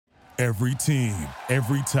Every team,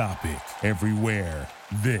 every topic, everywhere.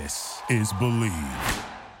 This is Believe.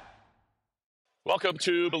 Welcome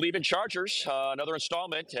to Believe in Chargers, another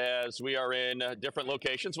installment as we are in different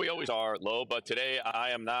locations. We always are, Lo, but today I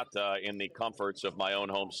am not in the comforts of my own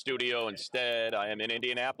home studio. Instead, I am in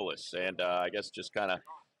Indianapolis, and I guess just kind of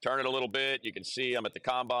turn it a little bit. You can see I'm at the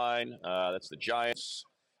Combine. That's the Giants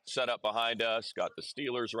set up behind us. Got the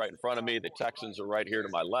Steelers right in front of me. The Texans are right here to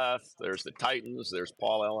my left. There's the Titans. There's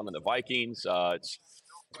Paul Allen and the Vikings. It's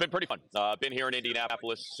been pretty fun. I've been here in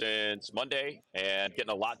Indianapolis since Monday and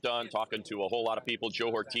getting a lot done, talking to a whole lot of people. Joe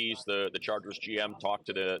Ortiz, the Chargers GM, talked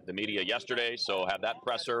to the media yesterday, so have that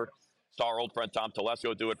presser. Saw our old friend Tom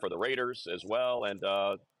Telesco do it for the Raiders as well, and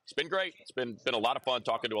it's been great. It's been a lot of fun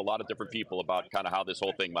talking to a lot of different people about kind of how this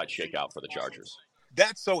whole thing might shake out for the Chargers.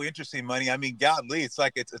 That's so interesting, Money. I mean, golly, it's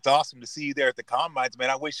awesome to see you there at the Combines, man.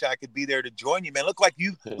 I wish I could be there to join you, man. Look like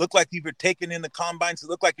you were taking in the Combines. It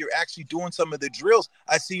look like you're actually doing some of the drills.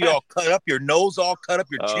 I see you all cut up, your nose all cut up,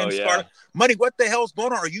 your chin scarred. Money, what the hell's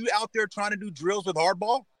going on? Are you out there trying to do drills with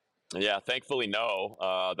hardball? Yeah, thankfully, no.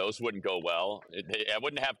 Those wouldn't go well. I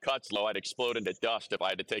wouldn't have cuts, though. I'd explode into dust if I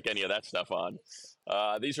had to take any of that stuff on.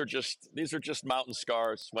 These are just mountain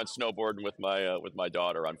scars. Went snowboarding with my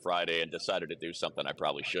daughter on Friday and decided to do something I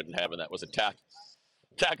probably shouldn't have, and that was attack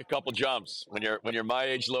a couple jumps. When you're my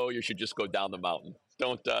age, Low, you should just go down the mountain.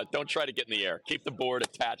 Don't try to get in the air. Keep the board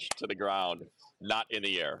attached to the ground, not in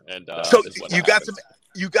the air. And so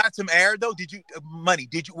you got some air though.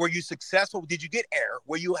 Were you successful? Did you get air?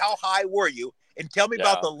 How high were you? And tell me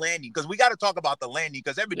about the landing, because we got to talk about the landing,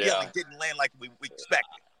 because evidently it didn't land like we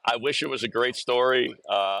expected. I wish it was a great story,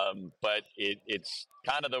 but it's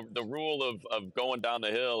kind of the rule of going down the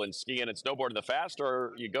hill and skiing and snowboarding. The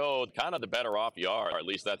faster you go, kind of the better off you are. Or at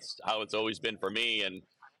least that's how it's always been for me. And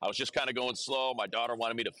I was just kind of going slow. My daughter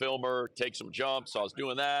wanted me to film her, take some jumps. So I was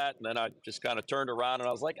doing that, and then I just kind of turned around and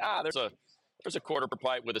I was like, there's a quarter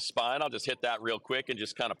pipe with a spine. I'll just hit that real quick and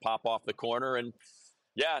just kind of pop off the corner. And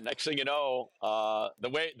yeah, next thing you know, the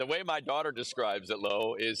way my daughter describes it,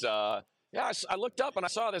 Lo, is I looked up and I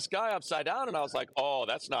saw this guy upside down, and I was like, oh,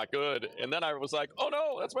 that's not good. And then I was like, oh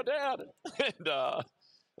no, that's my dad.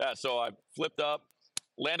 And so I flipped up,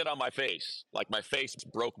 landed on my face. Like my face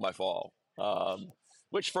broke my fall.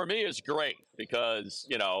 Which for me is great because,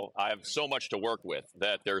 I have so much to work with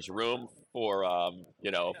that there's room for,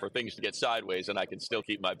 for things to get sideways, and I can still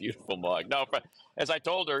keep my beautiful mug. No, as I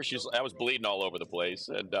told her, I was bleeding all over the place,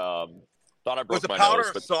 and thought I broke my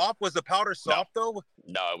nose. Was the powder soft though?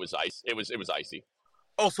 No, it was ice. It was icy.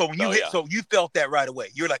 Oh, so when you so you felt that right away.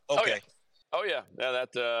 You're like, okay. Oh yeah.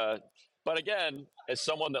 But again, as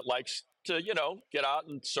someone that likes to, get out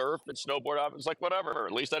and surf and snowboard out, it's like, whatever.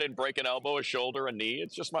 At least I didn't break an elbow, a shoulder, a knee.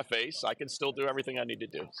 It's just my face. I can still do everything I need to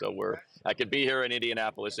do. So I could be here in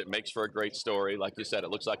Indianapolis. It makes for a great story. Like you said,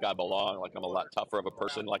 it looks like I belong, like I'm a lot tougher of a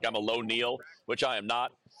person, like I'm a low Neal, which I am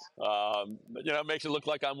not. It makes it look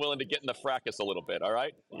like I'm willing to get in the fracas a little bit. All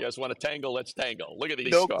right. You guys want to tangle? Let's tangle. Look at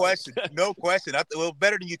these scars. No question. Well,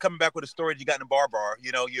 better than you coming back with a story that you got in a bar.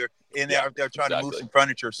 You're in there out there trying to move some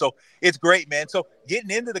furniture. So it's great, man. So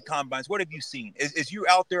getting into the Combines, what have you seen? Is you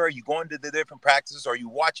out there? Are you going to the different practices? Are you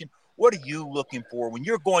watching? What are you looking for when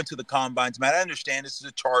you're going to the Combines, man? I understand this is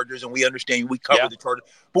the Chargers, and we understand we cover the Chargers.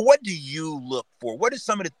 But what do you look for? What are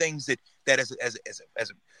some of the things that as a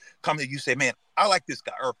company you say, man, I like this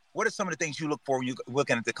guy? Or what are some of the things you look for when you're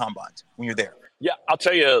looking at the Combines when you're there? Yeah, I'll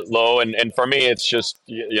tell you, Lo, and for me, it's just,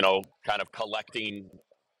 kind of collecting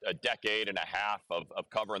a decade and a half of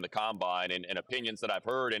covering the Combine and opinions that I've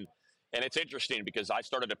heard. And it's interesting because I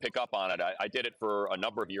started to pick up on it. I did it for a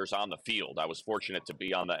number of years on the field. I was fortunate to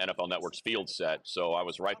be on the NFL Network's field set. So I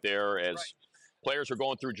was right there as players were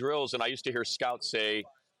going through drills. And I used to hear scouts say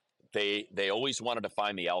they always wanted to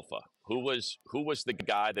find the alpha. Who was the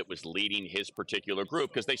guy that was leading his particular group?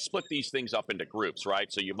 Because they split these things up into groups,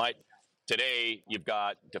 right? So today you've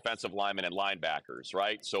got defensive linemen and linebackers,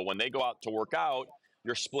 right? So when they go out to work out,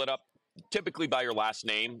 you're split up typically by your last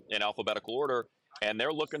name in alphabetical order. And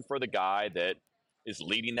they're looking for the guy that is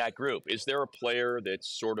leading that group. Is there a player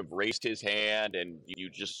that's sort of raised his hand and you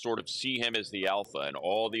just sort of see him as the alpha and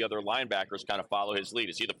all the other linebackers kind of follow his lead?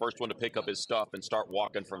 Is he the first one to pick up his stuff and start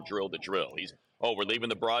walking from drill to drill? We're leaving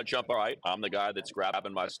the broad jump. All right, I'm the guy that's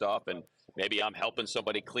grabbing my stuff, and maybe I'm helping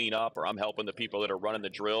somebody clean up, or I'm helping the people that are running the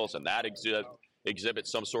drills, and that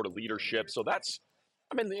exhibits some sort of leadership. So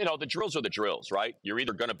the drills are the drills, right? You're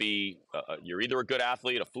either going to be, you're either a good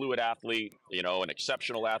athlete, a fluid athlete, an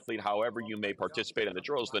exceptional athlete, however you may participate in the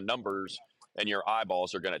drills, the numbers and your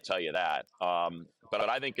eyeballs are going to tell you that. But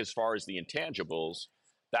I think as far as the intangibles,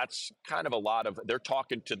 that's kind of a lot of, they're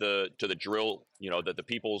talking to the drill,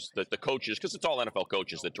 the coaches, because it's all NFL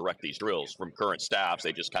coaches that direct these drills from current staffs.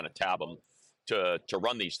 They just kind of tab them to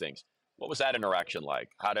run these things. What was that interaction like?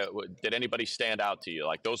 Did anybody stand out to you?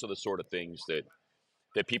 Like, those are the sort of things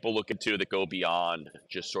that people look into that go beyond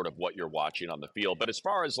just sort of what you're watching on the field. But as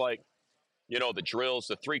far as like, the drills,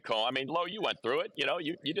 the 3-cone, I mean, Lo, you went through it,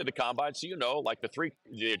 you did the combine, so like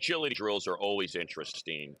the agility drills are always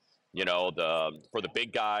interesting. For the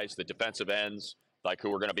big guys, the defensive ends, like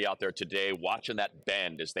who are going to be out there today, watching that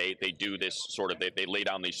bend as they do this sort of, they lay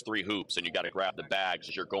down these 3 hoops and you got to grab the bags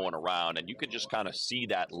as you're going around, and you can just kind of see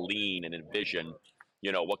that lean and envision,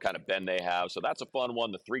 what kind of bend they have. So that's a fun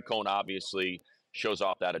one. The 3-cone obviously shows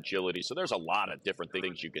off that agility. So there's a lot of different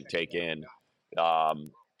things you can take in.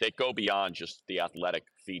 They go beyond just the athletic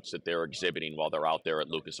feats that they're exhibiting while they're out there at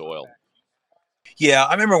Lucas Oil. Yeah,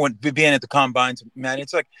 I remember when being at the combines, man,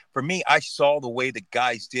 it's like, for me, I saw the way the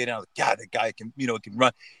guys did. And I was like, God, that guy can, can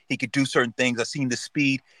run. He could do certain things. I've seen the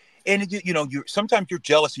speed. And, sometimes you're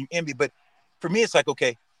jealous and you envy. But for me, it's like,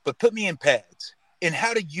 okay, but put me in pads. And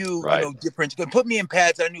how do you, different? Put me in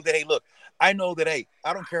pads. I knew that, hey, look, I know that, hey,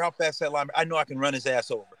 I don't care how fast that lineman, I know I can run his ass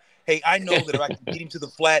over. Hey, I know that if I can beat him to the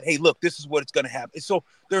flat, hey, look, this is what it's going to happen. So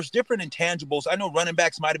there's different intangibles. I know running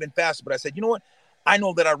backs might have been faster, but I said, you know what? I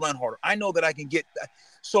know that I run harder. I know that I can get.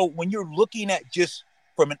 So when you're looking at just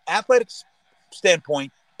from an athletic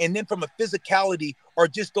standpoint, and then from a physicality, or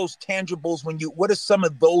just those tangibles, what are some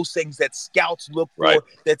of those things that scouts look for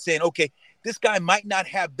that's saying, okay, this guy might not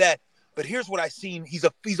have that, but here's what I've seen. He's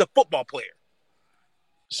a football player.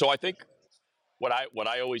 So I think what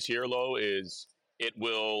I always hear, Lo, is it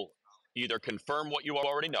will either confirm what you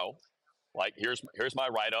already know. Like, here's my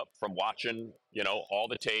write-up from watching, all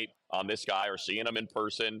the tape on this guy or seeing him in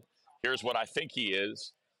person. Here's what I think he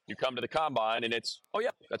is. You come to the combine and it's, oh yeah,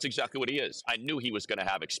 that's exactly what he is. I knew he was going to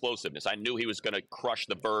have explosiveness. I knew he was going to crush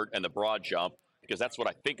the vert and the broad jump, because that's what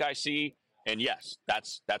I think I see. And yes,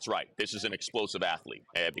 that's right. This is an explosive athlete,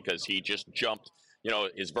 because he just jumped,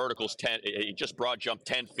 his vertical's 10, he just broad jumped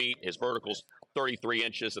 10 feet. His vertical's 33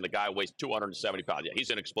 inches and the guy weighs 270 pounds. Yeah, he's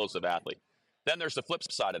an explosive athlete. Then there's the flip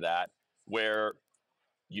side of that, where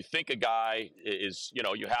you think a guy is,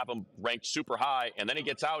 you have him ranked super high, and then he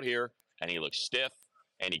gets out here and he looks stiff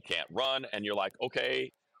and he can't run. And you're like,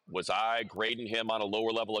 okay, was I grading him on a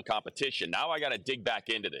lower level of competition? Now I got to dig back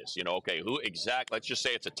into this, okay, who exactly, let's just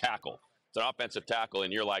say it's a tackle. It's an offensive tackle.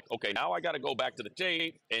 And you're like, okay, now I got to go back to the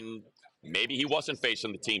tape, and maybe he wasn't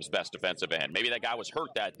facing the team's best defensive end. Maybe that guy was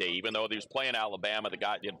hurt that day, even though he was playing Alabama, the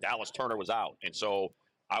guy, Dallas Turner was out. And so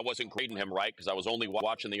I wasn't grading him right because I was only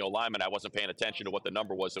watching the O-lineman. I wasn't paying attention to what the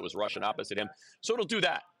number was that was rushing opposite him. So it'll do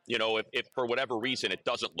that, if for whatever reason it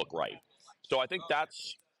doesn't look right. So I think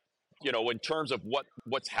that's, in terms of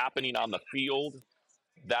what's happening on the field,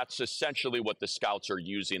 that's essentially what the scouts are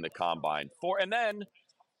using the combine for. And then,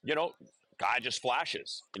 guy just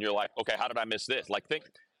flashes and you're like, okay, how did I miss this?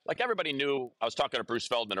 Like everybody knew, I was talking to Bruce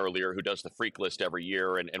Feldman earlier, who does the Freak List every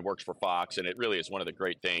year and works for Fox. And it really is one of the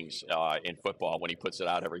great things in football when he puts it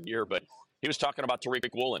out every year. But he was talking about Tariq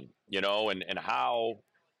Woolen, and how,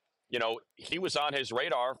 he was on his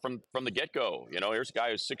radar from the get-go. Here's a guy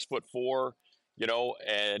who's 6'4",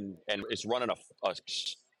 and is running a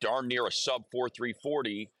darn near a sub 4.3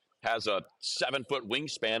 40, has a 7-foot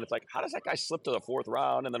wingspan. It's like, how does that guy slip to the 4th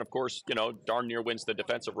round? And then, of course, darn near wins the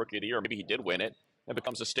Defensive Rookie of the Year. Maybe he did win it and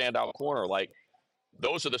becomes a standout corner. Like,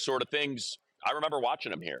 those are the sort of things I remember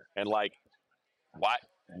watching him here. And like,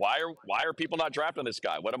 why are people not drafting this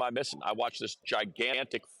guy? What am I missing? I watched this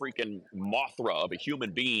gigantic freaking Mothra of a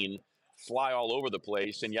human being fly all over the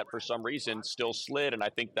place, and yet for some reason still slid. And I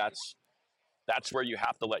think that's where you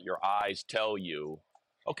have to let your eyes tell you,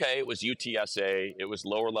 okay, it was UTSA, it was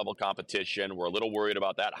lower level competition. We're a little worried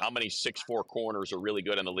about that. How many 6'4" corners are really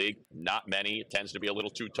good in the league? Not many. It tends to be a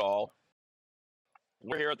little too tall.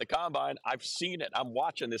 We're here at the combine. I've seen it. I'm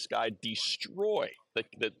watching this guy destroy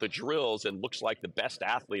the drills and looks like the best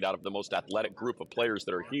athlete out of the most athletic group of players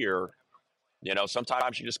that are here.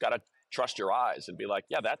 Sometimes you just got to trust your eyes and be like,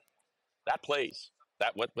 yeah, that plays.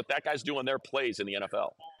 What that guy's doing there plays in the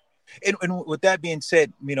NFL. And with that being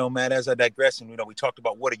said, Matt, as I digress, and we talked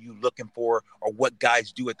about what are you looking for or what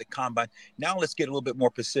guys do at the combine. Now let's get a little bit more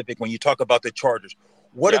specific. When you talk about the Chargers,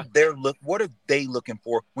 what are they looking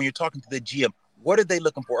for when you're talking to the GM? What are they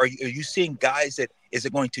looking for? Are you seeing guys that is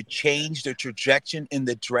it going to change their trajectory in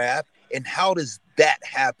the draft? And how does that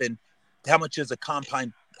happen? How much does a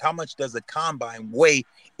combine weigh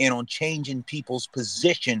in on changing people's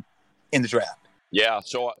position in the draft? Yeah.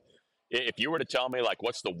 So if you were to tell me, like,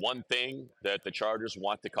 what's the one thing that the Chargers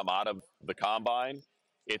want to come out of the combine,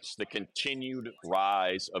 it's the continued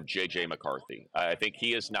rise of JJ McCarthy. I think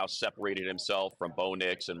he has now separated himself from Bo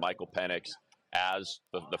Nix and Michael Penix as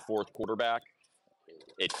the fourth quarterback.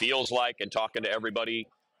 It feels like, and talking to everybody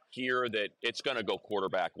here, that it's going to go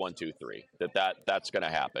quarterback 1, 2, 3. That's going to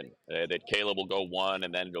happen. That Caleb will go 1,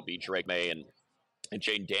 and then it'll be Drake May and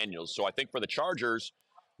Jane Daniels. So I think for the Chargers,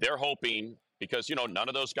 they're hoping, because none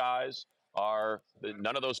of those guys are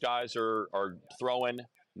throwing,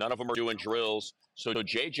 none of them are doing drills. So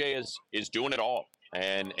JJ is doing it all,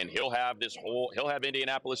 and he'll have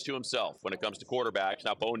Indianapolis to himself when it comes to quarterbacks.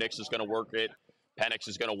 Now Bo Nix is going to work it. Penix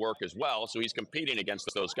is going to work as well, so he's competing against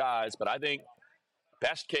those guys. But I think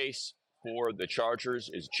best case for the Chargers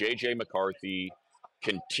is JJ McCarthy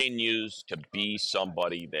continues to be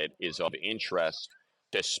somebody that is of interest,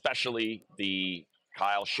 especially the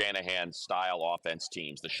Kyle Shanahan style offense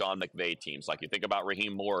teams, the Sean McVay teams. Like you think about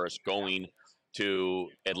Raheem Morris going to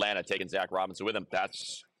Atlanta, taking Zach Robinson with him.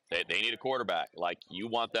 They need a quarterback. Like, you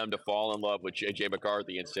want them to fall in love with JJ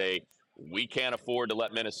McCarthy and say, we can't afford to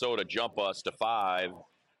let Minnesota jump us to 5,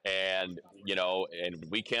 and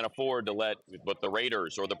we can't afford to let the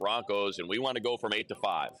Raiders or the Broncos, and we want to go from 8 to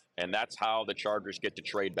 5. And that's how the Chargers get to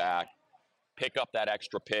trade back, pick up that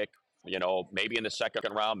extra pick, maybe in the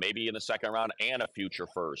second round and a future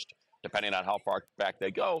first, depending on how far back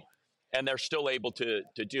they go. And they're still able to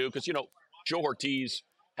do, because Joe Ortiz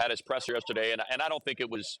had his presser yesterday, and I think it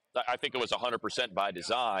was 100% by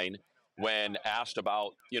design. When asked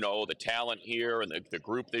about, the talent here and the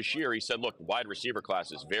group this year, he said, look, wide receiver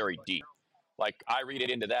class is very deep. Like, I read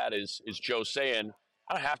it into that is Joe saying,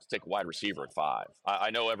 I don't have to take wide receiver at 5.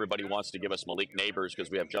 I know everybody wants to give us Malik Neighbors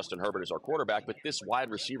because we have Justin Herbert as our quarterback, but this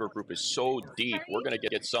wide receiver group is so deep. We're going to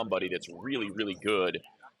get somebody that's really, really good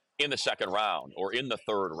in the second round or in the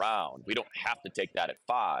third round. We don't have to take that at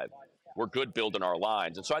 5. We're good building our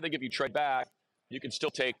lines. And so I think if you trade back, you can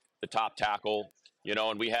still take the top tackle.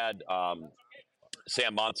 And we had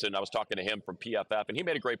Sam Monson. I was talking to him from PFF, and he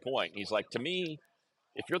made a great point. He's like, to me,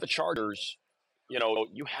 if you're the Chargers,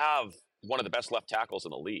 you have one of the best left tackles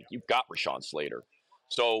in the league. You've got Rashawn Slater.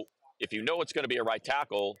 So if it's going to be a right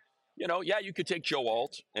tackle, you could take Joe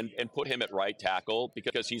Alt and put him at right tackle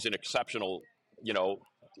because he's an exceptional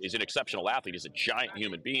athlete. He's a giant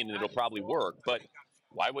human being, and it'll probably work. But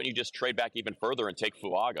why wouldn't you just trade back even further and take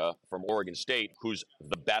Fuaga from Oregon State, who's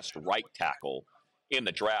the best right tackle in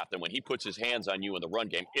the draft? And when he puts his hands on you in the run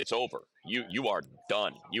game, it's over. You are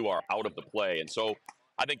done. You are out of the play. And so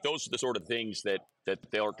I think those are the sort of things that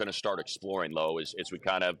they're going to start exploring, Lo, as we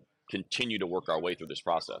kind of continue to work our way through this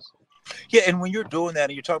process. Yeah, and when you're doing that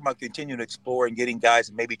and you're talking about continuing to explore and getting guys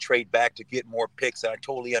and maybe trade back to get more picks, and I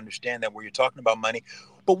totally understand that where you're talking about money.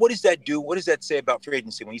 But what does that do? What does that say about free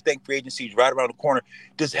agency? When you think free agency is right around the corner,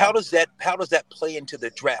 how does that play into the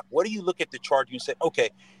draft? What do you look at the Chargers and say, okay,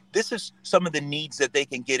 this is some of the needs that they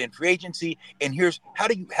can get in free agency, and here's how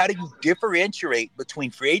do you differentiate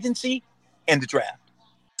between free agency and the draft?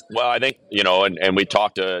 Well, I think, and we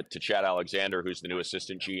talked to Chad Alexander, who's the new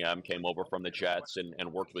assistant GM, came over from the Jets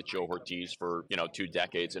and worked with Joe Ortiz for, 2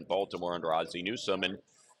 decades in Baltimore under Ozzie Newsome. And,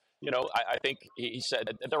 I think he said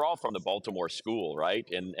they're all from the Baltimore school, right?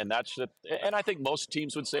 And and I think most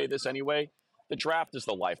teams would say this anyway. The draft is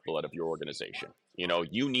the lifeblood of your organization.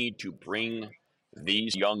 You need to bring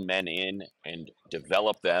these young men in and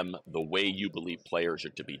develop them the way you believe players are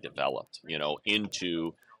to be developed,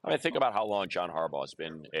 think about how long John Harbaugh has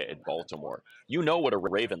been at Baltimore. You know what a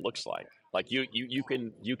Raven looks like. Like you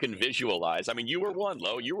can visualize. I mean, you were one,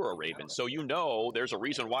 Lo. You were a Raven, so there's a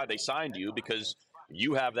reason why they signed you, because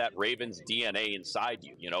you have that Ravens DNA inside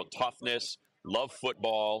you. Toughness, love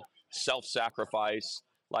football, self-sacrifice.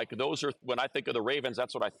 Like, those are, when I think of the Ravens,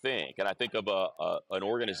 that's what I think, and I think of an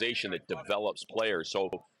organization that develops players. So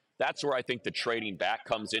that's where I think the trading back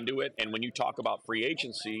comes into it. And when you talk about free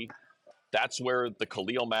agency, that's where the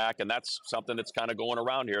Khalil Mack, and that's something that's kind of going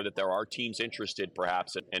around here, that there are teams interested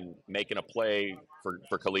perhaps in making a play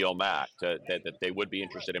for Khalil Mack, that they would be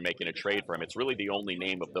interested in making a trade for him. It's really the only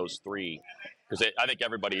name of those 3, because I think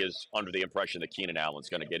everybody is under the impression that Keenan Allen's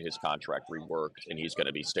going to get his contract reworked and he's going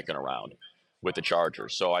to be sticking around with the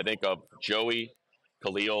Chargers. So I think of Joey,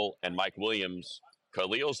 Khalil, and Mike Williams.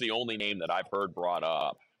 Khalil's the only name that I've heard brought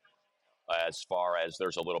up as far as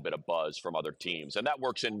there's a little bit of buzz from other teams, and that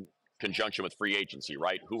works in conjunction with free agency,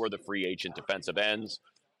 right? Who are the free agent defensive ends?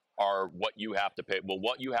 Are what you have to pay. Well,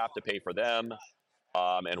 what you have to pay for them,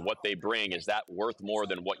 and what they bring, is that worth more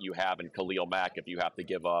than what you have in Khalil Mack if you have to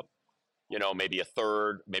give up, maybe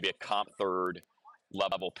a comp third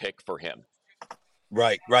level pick for him?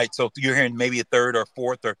 Right, right. So you're hearing maybe a third or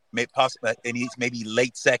fourth or possibly maybe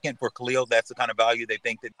late second for Khalil. That's the kind of value they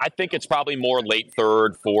think that. I think it's probably more late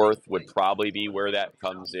third, fourth would probably be where that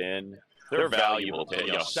comes in. They're valuable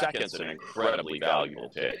to, second's an incredibly valuable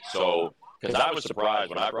pick. So, because I was surprised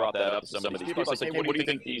when I brought that up to some of these people, I was like, hey, what do you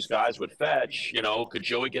think these guys would fetch? Could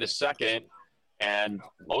Joey get a second? And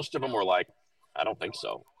most of them were like, I don't think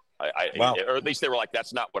so. Wow. Or at least they were like,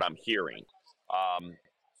 that's not what I'm hearing.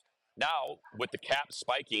 Now, with the cap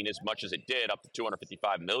spiking as much as it did, up to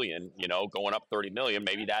 $255 million, going up $30 million,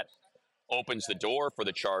 maybe that opens the door for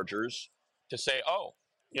the Chargers to say, oh,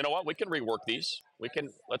 you know what, we can rework these.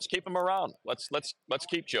 Let's keep them around. Let's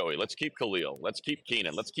keep Joey. Let's keep Khalil. Let's keep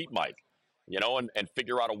Keenan. Let's keep Mike. And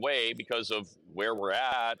figure out a way because of where we're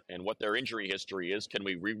at and what their injury history is. Can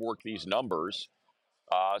we rework these numbers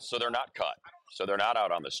so they're not cut, so they're not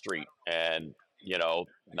out on the street, and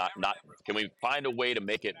not can we find a way to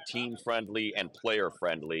make it team friendly and player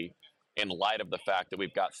friendly in light of the fact that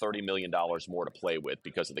we've got $30 million more to play with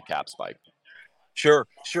because of the cap spike? Sure.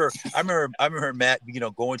 I remember Matt,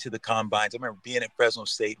 going to the combines. I remember being at Fresno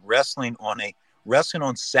State wrestling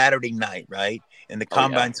on Saturday night, right? And the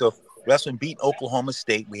combine. So wrestling beat Oklahoma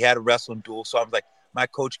State. We had a wrestling duel. So I was like, my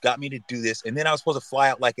coach got me to do this. And then I was supposed to fly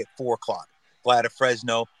out like at 4:00, fly out of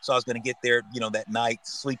Fresno. So I was going to get there, that night,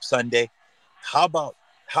 sleep Sunday. How about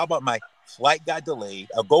my flight got delayed?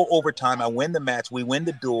 I'll go overtime. I win the match. We win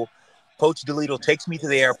the duel. Coach DeLito takes me to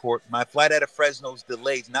the airport. My flight out of Fresno's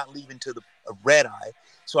delayed, not leaving to the red eye.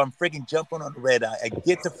 So I'm friggin' jumping on the red eye. I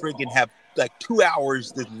get to friggin' have like 2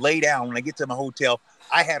 hours to lay down. When I get to my hotel,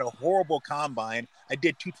 I had a horrible combine. I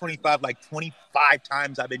did 225 like 25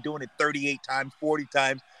 times. I've been doing it 38 times, 40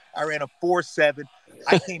 times. I ran a 4.7.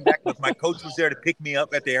 I came back because my coach was there to pick me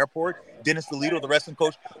up at the airport. Dennis DeLito, the wrestling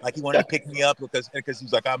coach, like he wanted to pick me up because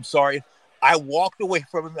he's like, I'm sorry. I walked away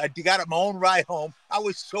from him. I got my own ride home. I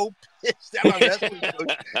was so pissed at my wrestling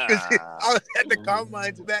coach because I was at the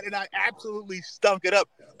combines of that, and I absolutely stunk it up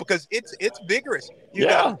because it's vigorous. You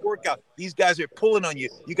got to work out. These guys are pulling on you.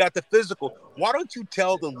 You got the physical. Why don't you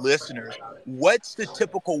tell the listeners what's the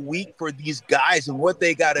typical week for these guys and what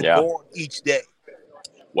they got to go on each day?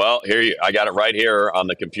 Well, I got it right here on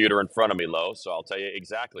the computer in front of me, Lo. So I'll tell you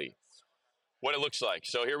exactly what it looks like.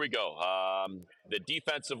 So here we go. The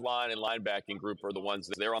defensive line and linebacking group are the ones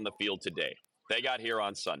that they're on the field today. They got here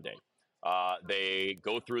on Sunday. They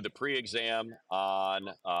go through the pre-exam on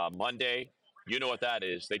Monday. You know what that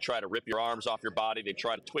is. They try to rip your arms off your body. They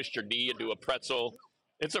try to twist your knee into a pretzel.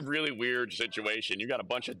 It's a really weird situation. You got a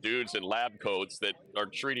bunch of dudes in lab coats that are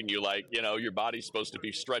treating you like, your body's supposed to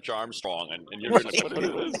be Stretch Armstrong. And you're just, what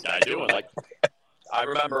is this guy doing? Like, I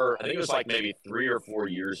remember, I think it was like maybe 3 or 4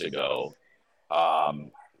 years ago. I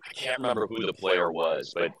can't remember who the player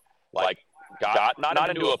was, but like got not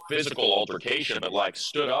into a physical altercation, but like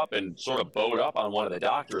stood up and sort of bowed up on one of the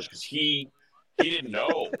doctors because he didn't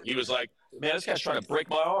know. He was like, man, this guy's trying to break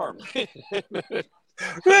my arm.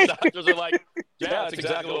 The doctors are like, yeah, that's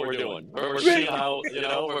exactly what we're doing. We're seeing how,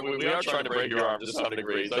 we are trying to break your arm to some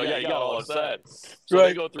degree. So yeah, you got all upset. So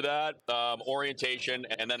they go through that orientation,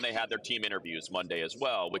 and then they had their team interviews Monday as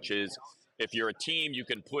well, which is, if you're a team, you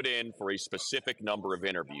can put in for a specific number of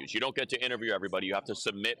interviews. You don't get to interview everybody. You have to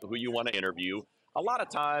submit who you want to interview. A lot of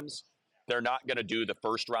times, they're not going to do the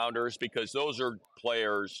first rounders because those are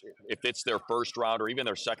players, if it's their first round or even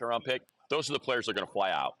their second round pick, those are the players that are going to fly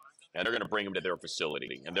out, and they're going to bring them to their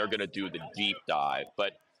facility, and they're going to do the deep dive.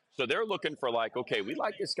 But so they're looking for like, okay, we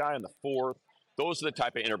like this guy in the fourth. Those are the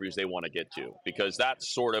type of interviews they want to get to because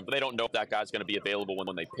that's sort of, they don't know if that guy's going to be available when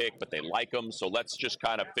they pick, but they like him. So let's just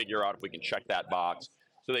kind of figure out if we can check that box.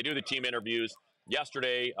 So they do the team interviews.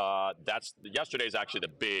 Yesterday's actually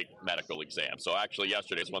the big medical exam. So actually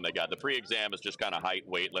yesterday's when they got the pre-exam is just kind of height,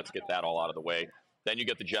 weight. Let's get that all out of the way. Then you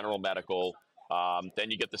get the general medical. Then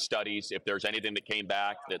you get the studies. If there's anything that came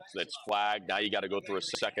back that's flagged, now you got to go through a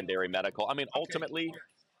secondary medical. I mean, ultimately,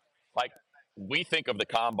 like, we think of the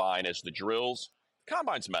combine as the drills.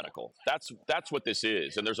 Combine's medical. That's what this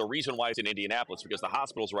is. And there's a reason why it's in Indianapolis, because the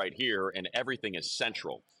hospital's right here and everything is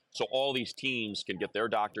central. So all these teams can get their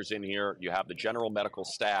doctors in here. You have the general medical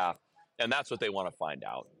staff, and that's what they want to find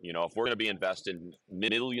out. If we're going to be investing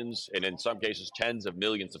millions and in some cases tens of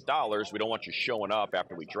millions of dollars, we don't want you showing up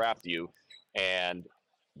after we draft you and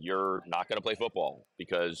you're not going to play football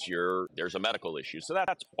because there's a medical issue. So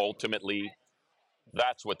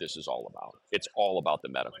that's what this is all about. It's all about the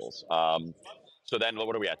medicals. So then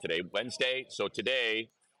what are we at today? Wednesday. So today,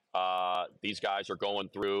 these guys are going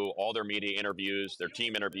through all their media interviews, their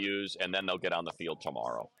team interviews, and then they'll get on the field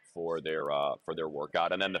tomorrow for their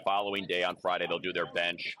workout. And then the following day on Friday, they'll do their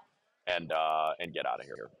bench and get out of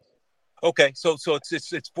here. Okay, so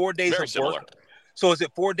it's 4 days Very of similar. work. So is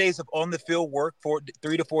it 4 days of on the field work?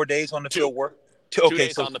 3 to 4 days on the field work? Two Okay,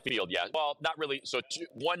 days on the field, yeah. Well, not really. So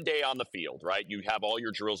 1 day on the field, right? You have all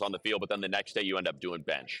your drills on the field, but then the next day you end up doing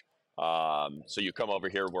bench. So you come over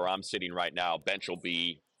here where I'm sitting right now. Bench will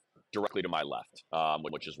be directly to my left,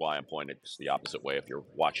 which is why I'm pointed the opposite way if you're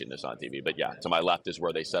watching this on TV. But yeah, to my left is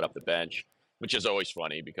where they set up the bench, which is always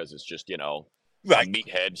funny because it's just, right. a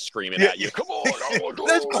meathead screaming at you, come on,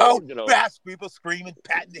 let's go. Fast people screaming,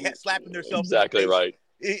 patting their head, slapping themselves. Exactly right.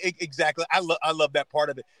 Exactly. I love that part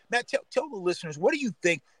of it. Matt, tell the listeners, what do you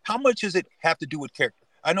think? How much does it have to do with character?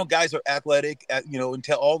 I know guys are athletic, and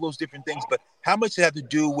tell all those different things, but how much does it have to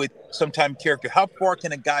do with sometimes character? How far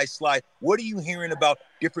can a guy slide? What are you hearing about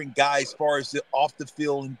different guys as far as the off the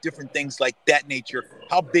field and different things like that nature?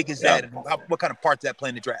 How big is that? And what kind of part does that play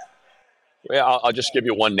in the draft? Yeah, I'll just give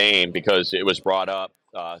you one name because it was brought up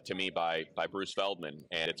to me by Bruce Feldman,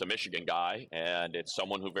 and it's a Michigan guy, and it's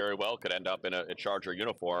someone who very well could end up in a Charger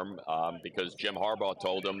uniform because Jim Harbaugh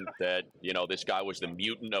told him that, this guy was the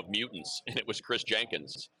mutant of mutants, and it was Chris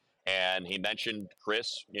Jenkins. And he mentioned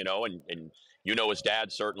Chris, and his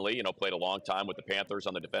dad certainly, played a long time with the Panthers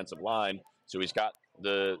on the defensive line. So he's got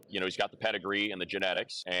he's got the pedigree and the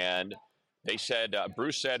genetics. And they said,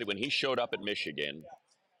 Bruce said when he showed up at Michigan,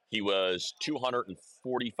 he was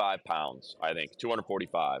 245 pounds, I think,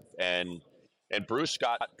 245. And Bruce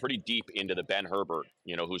got pretty deep into the Ben Herbert,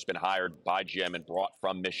 who's been hired by Jim and brought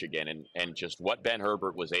from Michigan, and just what Ben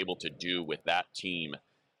Herbert was able to do with that team.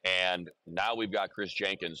 And now we've got Chris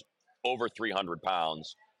Jenkins over 300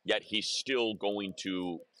 pounds, yet he's still going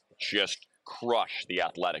to just crush the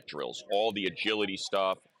athletic drills, all the agility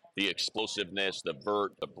stuff, the explosiveness, the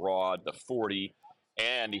vert, the broad, the 40.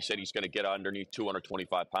 And he said he's going to get underneath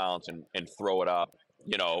 225 pounds and throw it up,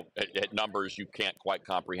 at numbers you can't quite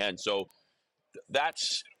comprehend. So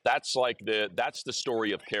that's the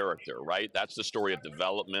story of character, right? That's the story of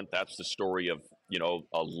development. That's the story of,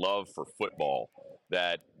 a love for football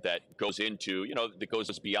that goes into, that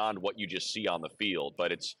goes beyond what you just see on the field.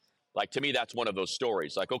 But it's like, to me, that's one of those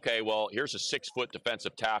stories. Like, okay, well, here's a 6-foot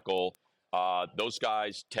defensive tackle. Those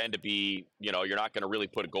guys tend to be, you're not going to really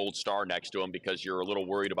put a gold star next to him because you're a little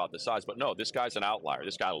worried about the size. But no, this guy's an outlier.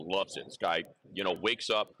 This guy loves it. This guy, wakes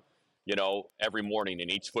up, every morning and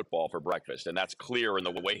eats football for breakfast. And that's clear in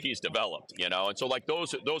the way he's developed, And so, like,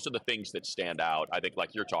 those are the things that stand out, I think,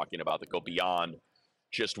 like you're talking about, that go beyond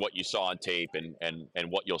just what you saw on tape and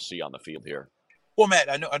what you'll see on the field here. Well,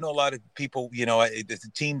 Matt, I know a lot of people, it's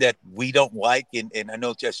a team that we don't like, and I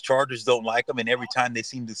know just Chargers don't like them, and every time they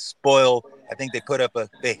seem to spoil, I think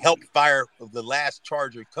they helped fire the last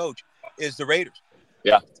Charger coach, is the Raiders.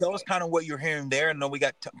 Yeah. Tell us kind of what you're hearing there. I know we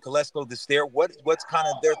got Kolesko that's there. What's kind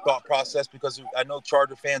of their thought process? Because I know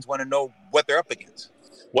Charger fans want to know what they're up against.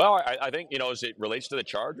 Well, I think, as it relates to the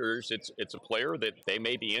Chargers, it's a player that they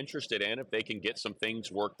may be interested in if they can get some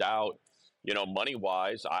things worked out.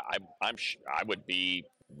 Money-wise, I would be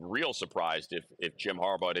real surprised if Jim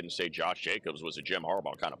Harbaugh didn't say Josh Jacobs was a Jim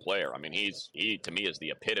Harbaugh kind of player. I mean, he to me is the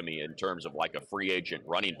epitome in terms of like a free agent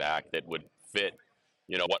running back that would fit,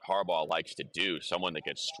 what Harbaugh likes to do. Someone that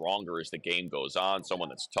gets stronger as the game goes on, someone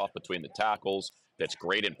that's tough between the tackles, that's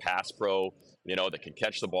great in pass pro, that can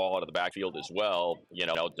catch the ball out of the backfield as well,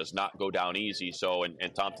 does not go down easy. So, and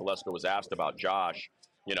Tom Telesco was asked about Josh,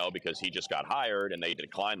 because he just got hired and they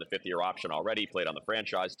declined the 5th-year option already, played on the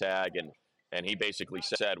franchise tag. And he basically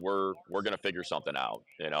said, we're going to figure something out.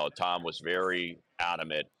 Tom was very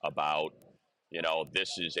adamant about,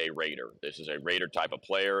 this is a Raider. This is a Raider type of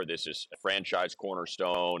player. This is a franchise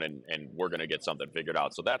cornerstone, and we're going to get something figured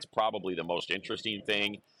out. So that's probably the most interesting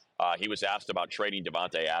thing. He was asked about trading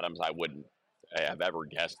Devontae Adams. I wouldn't have ever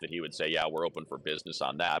guessed that he would say, yeah, we're open for business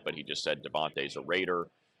on that. But he just said Devontae's a Raider.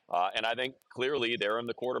 And I think clearly they're in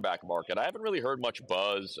the quarterback market. I haven't really heard much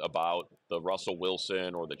buzz about the Russell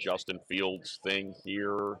Wilson or the Justin Fields thing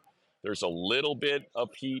here. There's a little bit of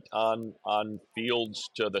heat on Fields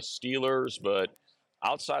to the Steelers, but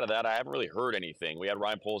outside of that, I haven't really heard anything. We had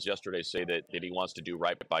Ryan Poles yesterday say that he wants to do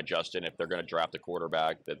right by Justin if they're going to draft a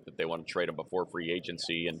quarterback, that they want to trade him before free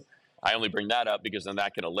agency. And I only bring that up because then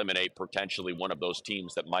that can eliminate potentially one of those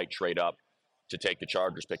teams that might trade up to take the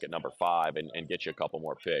Chargers pick at number 5 and get you a couple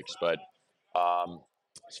more picks. But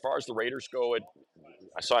as far as the Raiders go,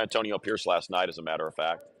 I saw Antonio Pierce last night, as a matter of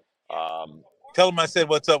fact. Tell him I said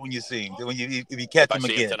what's up when you see him. If you catch him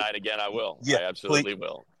again. If I see him tonight again, I will. Yeah, I absolutely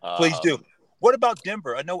will. Please do. What about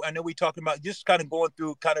Denver? I know we talking about just kind of going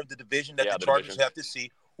through kind of the division that the Chargers have to see.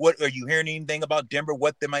 What are you hearing anything about Denver?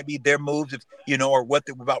 What there might be their moves, or what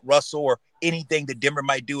about Russell, or anything that Denver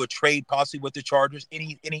might do, a trade possibly with the Chargers?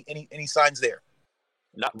 Any signs there?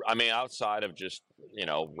 Not, I mean, outside of just,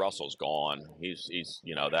 Russell's gone. He's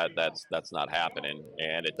that's not happening,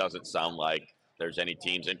 and it doesn't sound like there's any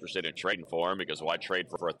teams interested in trading for him, because why trade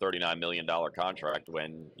for a $39 million contract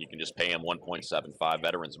when you can just pay him 1.75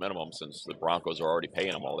 veterans minimum, since the Broncos are already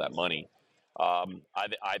paying him all that money.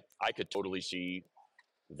 I could totally see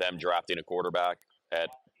them drafting a quarterback at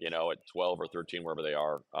at 12 or 13, wherever they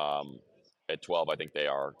are. At 12, I think they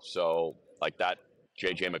are. So like that,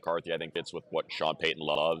 JJ McCarthy, I think fits with what Sean Payton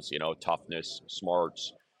loves. Toughness,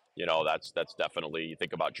 smarts. That's definitely. You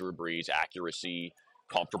think about Drew Brees, accuracy,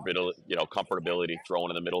 comfortability throwing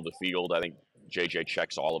in the middle of the field. I think JJ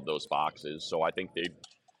checks all of those boxes. So I think they'd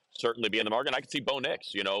certainly be in the market. And I could see Bo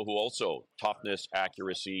Nix, who also toughness,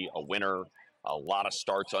 accuracy, a winner, a lot of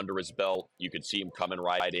starts under his belt. You could see him coming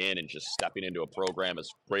right in and just stepping into a program as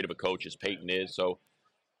great of a coach as Peyton is. So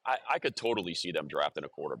I could totally see them drafting a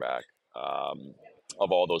quarterback.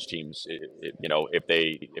 Of all those teams, if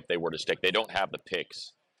they were to stick, they don't have the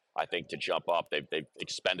picks, I think, to jump up. They've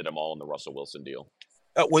expended them all in the Russell Wilson deal.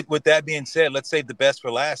 With that being said, let's save the best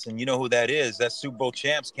for last, and you know who that is. That's Super Bowl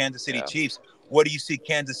champs, Kansas City Chiefs. What do you see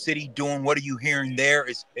Kansas City doing? What are you hearing there?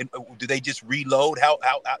 Do they just reload?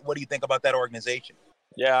 What do you think about that organization?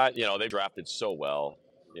 Yeah, they drafted so well.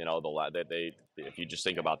 If you just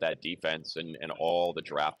think about that defense and all the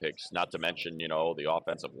draft picks, not to mention, the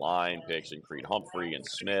offensive line picks and Creed Humphrey and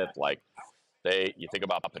Smith, you think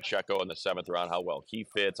about Pacheco in the 7th round, how well he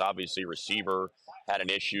fits. Obviously, receiver had an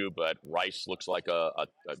issue, but Rice looks like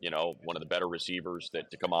one of the better receivers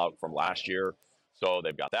to come out from last year. So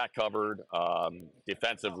they've got that covered.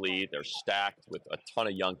 Defensively, they're stacked with a ton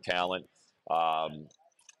of young talent.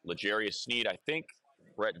 L'Jarius Sneed, I think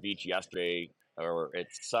Brett Veach yesterday,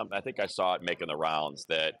 I think I saw it making the rounds,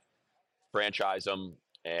 that franchise him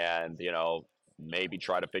and, maybe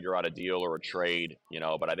try to figure out a deal or a trade,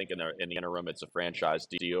 but I think in the interim, it's a franchise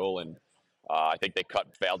deal. And I think they cut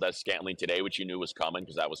Valdez-Scantling today, which you knew was coming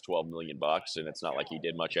because that was $12 million, and it's not like he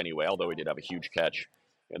did much anyway, although he did have a huge catch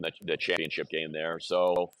in the championship game there.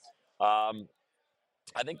 So I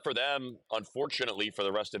think for them, unfortunately, for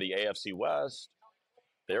the rest of the AFC West,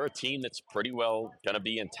 they're a team that's pretty well going to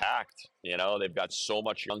be intact. They've got so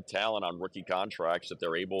much young talent on rookie contracts that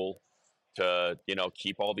they're able to,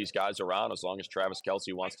 keep all these guys around as long as Travis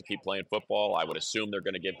Kelce wants to keep playing football. I would assume they're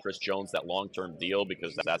going to give Chris Jones that long-term deal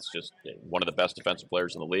because that's just one of the best defensive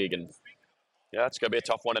players in the league. And yeah, it's going to be a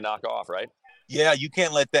tough one to knock off, right? Yeah, you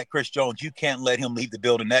can't let that Chris Jones, you can't let him leave the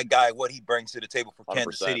building. That guy, what he brings to the table for 100%.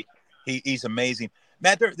 Kansas City, he's amazing.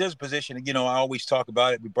 Matt, there's a position, I always talk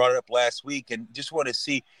about it. We brought it up last week and just want to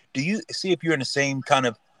see, do you see if you're in the same kind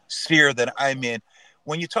of sphere that I'm in?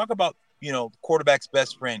 When you talk about, quarterback's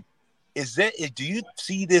best friend, do you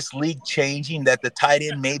see this league changing, that the tight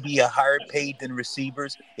end may be a higher paid than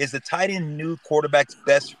receivers? Is the tight end new quarterback's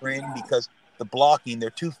best friend because the blocking, they're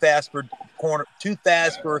too fast for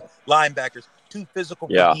linebackers, too physical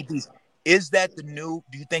for DBs? Is that the new?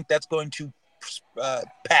 Do you think that's going to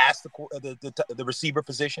pass the receiver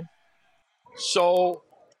position? So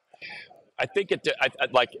I think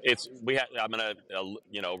I'm going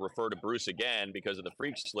to refer to Bruce again because of the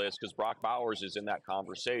freaks list, because Brock Bowers is in that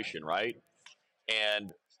conversation, right?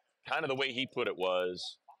 And kind of the way he put it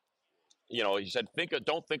was, he said,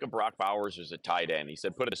 don't think of Brock Bowers as a tight end. He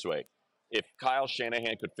said, put it this way: if Kyle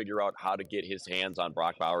Shanahan could figure out how to get his hands on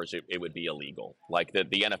Brock Bowers, it would be illegal. Like the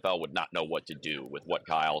NFL would not know what to do with what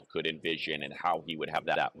Kyle could envision and how he would have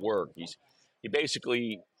that work. He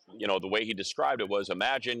basically, the way he described it was,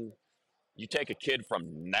 imagine you take a kid from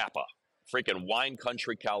Napa, freaking wine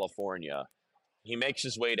country, California. He makes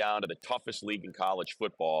his way down to the toughest league in college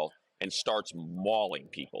football and starts mauling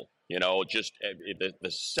people. Just the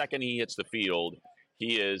second he hits the field,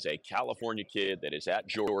 he is a California kid that is at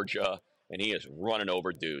Georgia, and he is running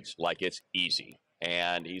over dudes like it's easy.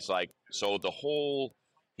 And he's like, so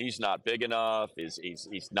he's not big enough,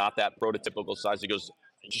 he's not that prototypical size. He goes,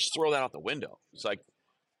 just throw that out the window. It's like,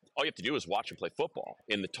 all you have to do is watch him play football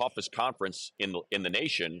in the toughest conference in the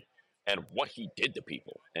nation, and what he did to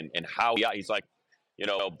people and how he's like,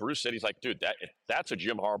 Bruce said, he's like, dude, that's a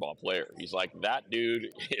Jim Harbaugh player. He's like, that dude,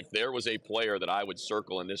 if there was a player that I would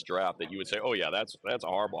circle in this draft that you would say, oh yeah, that's a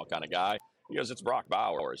Harbaugh kind of guy, because it's Brock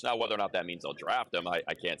Bowers. Now, whether or not that means they'll draft him, I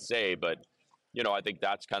can't say, but I think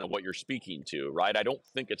that's kind of what you're speaking to, right? I don't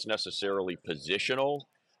think it's necessarily positional.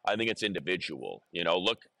 I think it's individual.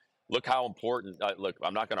 Look how important. Look,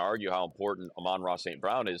 I'm not going to argue how important Amon-Ra St.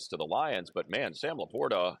 Brown is to the Lions, but man, Sam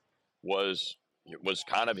Laporta was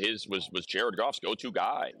kind of was Jared Goff's go-to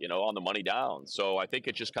guy, on the money down. So I think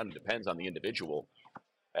it just kind of depends on the individual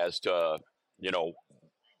as to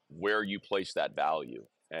where you place that value.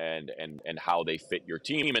 and how they fit your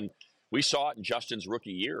team. And we saw it in Justin's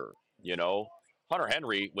rookie year. Hunter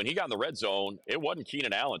Henry, when he got in the red zone, it wasn't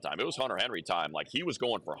Keenan Allen time. It was Hunter Henry time. Like, he was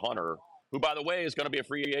going for Hunter, who, by the way, is going to be a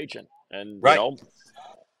free agent. And, right.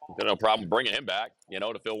 No problem bringing him back,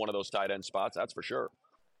 to fill one of those tight end spots. That's for sure.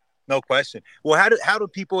 No question. Well, how do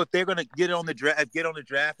people, if they're going to get on the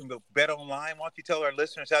draft and go bet online, why don't you tell our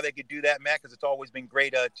listeners how they could do that, Matt? Because it's always been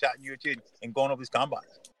great chatting you and going over these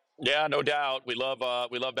combines. Yeah, no doubt. We love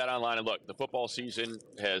Bet Online. And look, the football season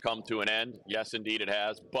has come to an end. Yes, indeed it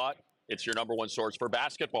has. But it's your number one source for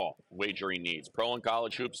basketball wagering needs. Pro and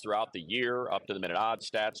college hoops throughout the year, up to the minute odds,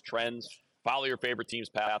 stats, trends. Follow your favorite team's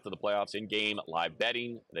path to the playoffs, in-game live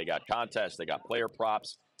betting. They got contests. They got player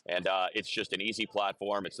props. And it's just an easy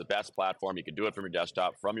platform. It's the best platform. You can do it from your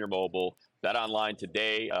desktop, from your mobile. Bet Online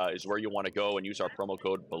today is where you want to go, and use our promo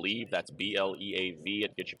code BELIEVE. That's BLEAV.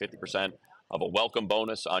 It gets you 50% of a welcome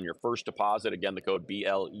bonus on your first deposit. Again, the code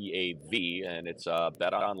BLEAV, and it's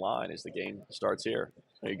Bet Online as the game starts here.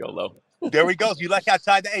 There you go, Lo. There we go. So you like how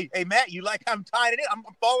tied? Hey, Matt, you like how I'm tied it in? I'm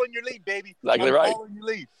following your lead, baby. Exactly I'm right. Following your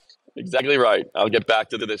lead. Exactly right. I'll get back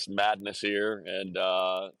to this madness here, and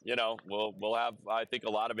we'll have, I think, a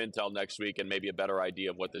lot of intel next week, and maybe a better idea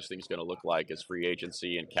of what this thing's going to look like as free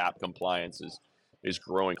agency and cap compliance is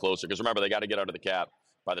growing closer. Because remember, they got to get out of the cap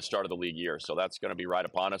by the start of the league year, so that's going to be right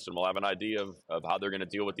upon us, and we'll have an idea of how they're going to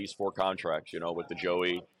deal with these 4 contracts. With the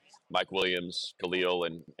Joey, Mike Williams, Khalil,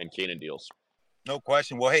 and Keenan deals. No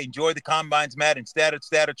question. Well, hey, enjoy the combines, Matt, and stat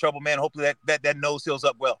of trouble, man. Hopefully that nose heals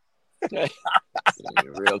up well.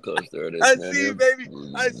 Real close there it is. I see you, baby.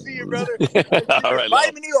 I see you, brother. All right,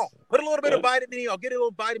 vitamin E. Put a little bit of vitamin E. Get a little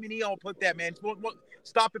vitamin E. I'll put that, man.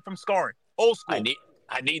 Stop it from scarring. Old school.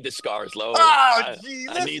 I need the scars, Lo. Oh, gee,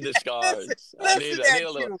 I need the scars. I need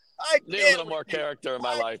a little more character in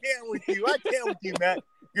my life. I can't with you, Matt.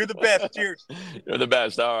 You're the best. Cheers. You're the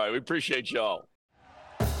best. All right. We appreciate y'all.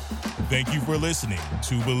 Thank you for listening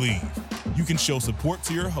to Believe. You can show support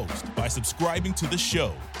to your host by subscribing to the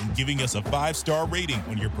show and giving us a 5-star rating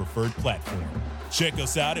on your preferred platform. Check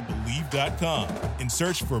us out at Believe.com and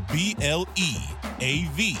search for BLEAV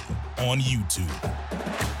on YouTube.